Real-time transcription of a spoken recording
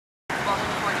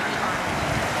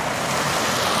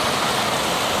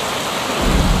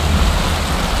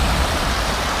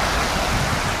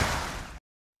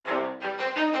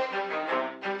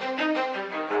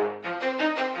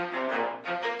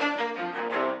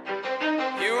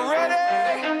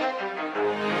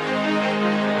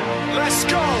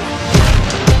Let's go.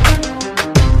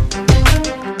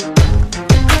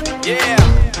 Yeah.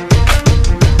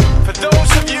 For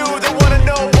those of you that wanna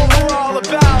know what we're all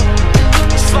about,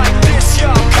 it's like this,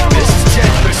 y'all. This is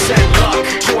 10% luck,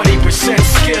 20%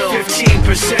 skill,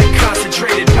 15%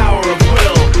 concentrated power of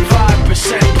will,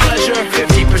 5% pleasure,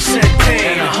 50%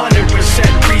 pain, and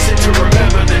 100% reason to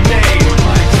remember the name.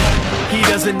 He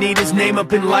doesn't need his name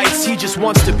up in lights, he just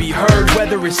wants to be heard,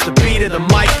 whether it's the beat or the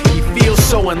mic. He feels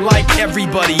so unlike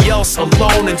everybody else,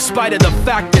 alone, in spite of the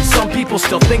fact that some people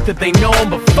still think that they know him.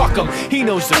 But fuck him, he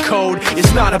knows the code.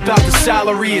 It's not about the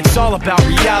salary, it's all about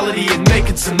reality and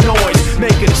making some noise,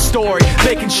 making a story,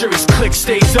 making sure his click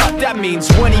stays up. That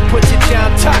means when he puts it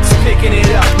down, Tox picking it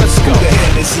up. Let's go. Who the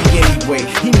hell is he anyway?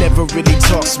 He never really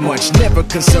talks much, never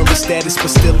concerned with status, but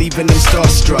still even him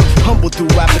starstruck. Humble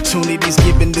through opportunities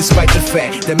given despite the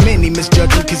fact that many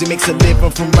misjudge him cause he makes a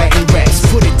living from writing raps.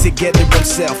 Put it together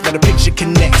himself, now the picture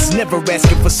connects, never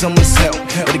asking for someone's help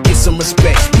or to get some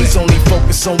respect. He's only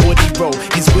focused on what he wrote,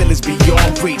 his will is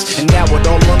beyond reach, and now it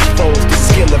all unfolds, the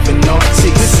skill of an artist.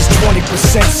 This is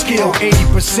 20% skill,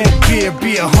 80% fear,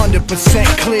 be 100%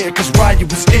 clear, cause Ryu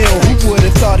was ill. Who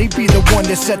would've thought he'd be the one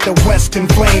that set the West in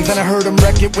flames? And I heard him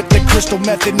wreck it with the crystal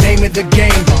method, name of the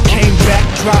game. Came back,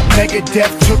 dropped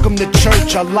Megadeth, took him to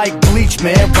church. I like Bleach,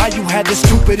 man, Ryu had the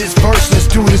stupidest verse, this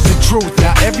dude is the truth.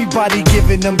 Now everybody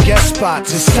giving them guest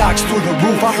spots, his stocks through the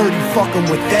roof. I heard he fucking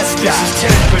with that stock.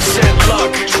 This is 10%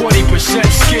 luck, 20%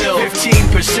 skill,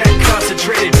 15%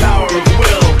 concentrated power of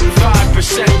will,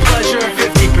 5% pleasure,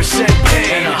 50%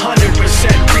 pain, and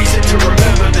 100% reason to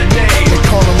remember the name. They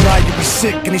call him Ryu, he's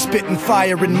sick and he's spitting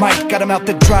fire. And Mike got him out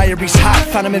the dryer, he's hot.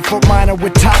 Found him in Fort Minor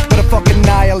with top, but a fucking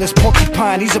nihilist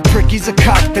porcupine. He's a prick, he's a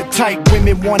cop. The type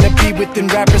women wanna be within,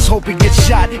 rappers hope he gets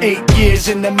shot. 8 years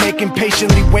in the making,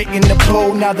 patiently waiting to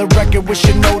blow. Now the record with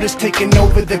your notice taking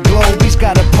over the globe. He's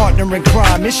got a partner in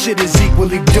crime, his shit is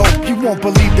equally dope. You won't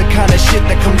believe the kind of shit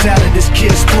that comes out of this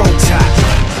kid's throat.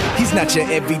 He's not your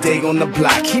everyday on the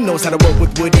block. He knows how to work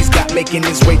with what he's got, making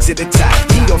his way to the top.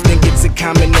 He often gets a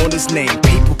comment on his name.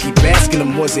 People keep asking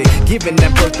him, was it given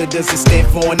that birth or does it stand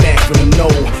for an acronym? No,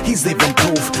 he's living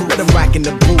proof. Let him rock in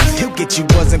the booth. He'll get you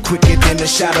buzzing quicker than a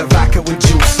shot of vodka with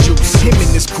juice. Him and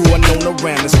his crew are known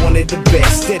around as one of the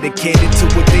best, dedicated to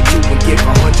what they do and give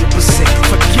 100%.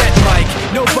 Forget Mike,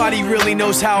 nobody really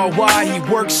knows how or why he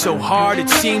works so hard. It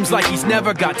seems like he's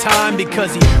never got time,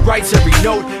 because he writes every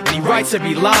note and he writes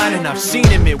every line. And I've seen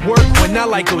him at work when that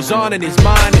light goes on in his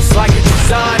mind. It's like a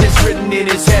design is written in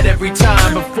his head every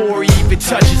time, before he even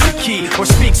touches a key or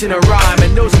speaks in a rhyme.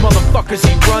 And those motherfuckers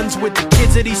he runs with, the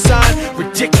kids that he signed,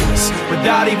 ridiculous,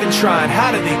 without even trying.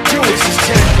 How do they do it? This is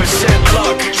 10%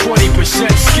 luck,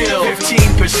 20% skill,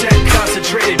 15%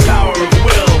 concentrated power of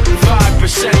will,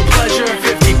 5% pleasure,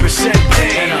 50%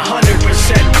 pain, and 100%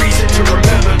 reason to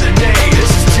remember the name.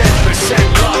 This is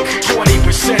 10% luck,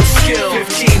 20% skill,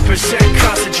 15%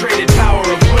 concentrated power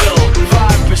of will,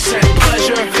 5%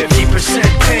 pleasure, 50%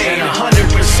 pain, and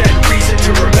 100% reason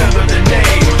to remember the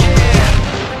name.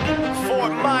 Yeah.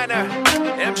 Fort Minor,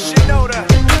 M. Shinoda,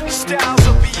 styles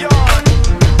of beyond.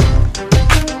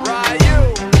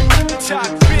 Ryu,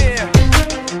 Top Beer,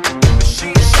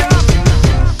 Machine Shop.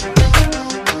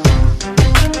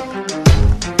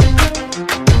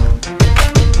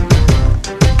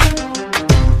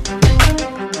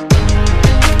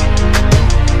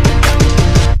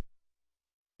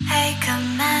 Hey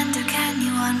Commander, can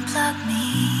you unplug me?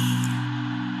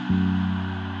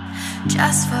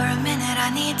 Just for a minute, I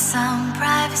need some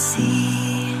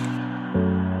privacy.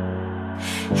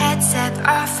 Headset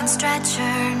off and stretch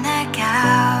your neck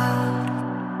out.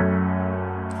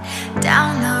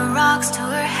 Down the rocks to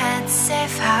her head's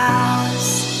safe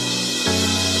house.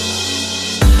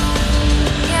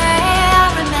 Yeah, I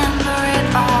remember it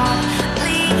all.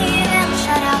 Bleeding,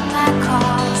 shut out my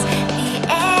calls. The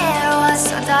air was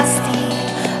so dusty,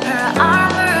 her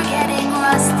armor getting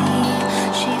rusty.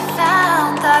 She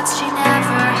found thoughts she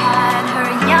never had.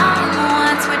 Her young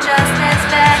ones were just as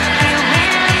bad. She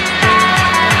really bad.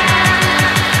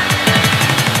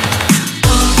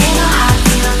 Oh, you know I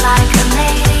feel like a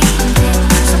lady.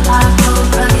 So Parkour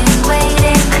rugged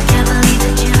waiting. I can't believe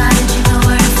that you lied. Did you know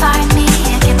where to find me?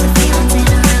 I get the feelings and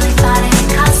I really thought it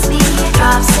cost me.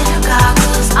 Drops in her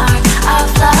goggles aren't of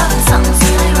love, and something's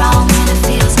really wrong and it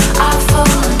feels awful.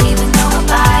 And even though her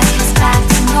body's back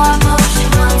to normal, she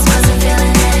once was a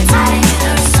villain and it's hiding in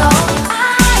her soul.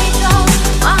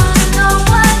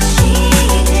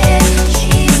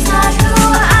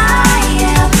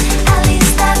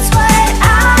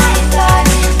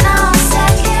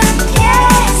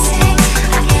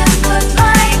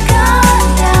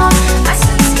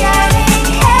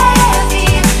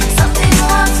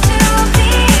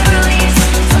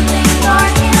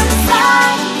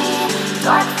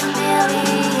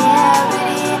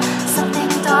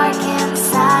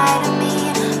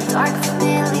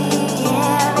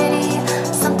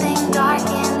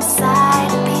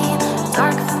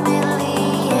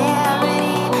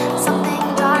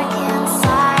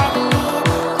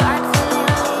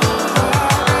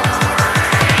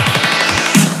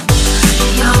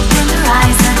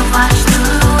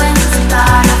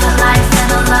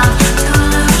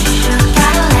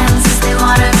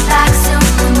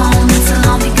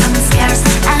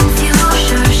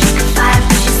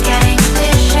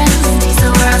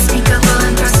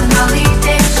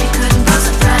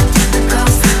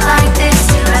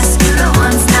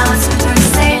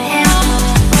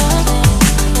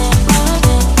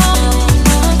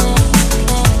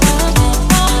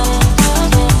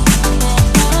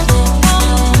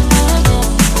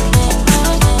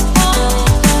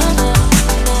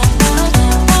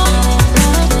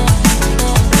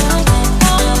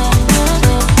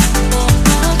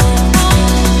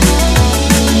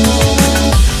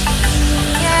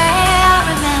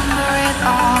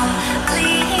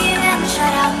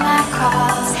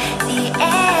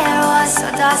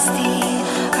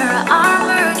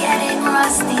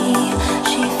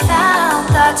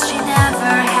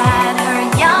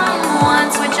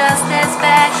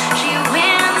 respect.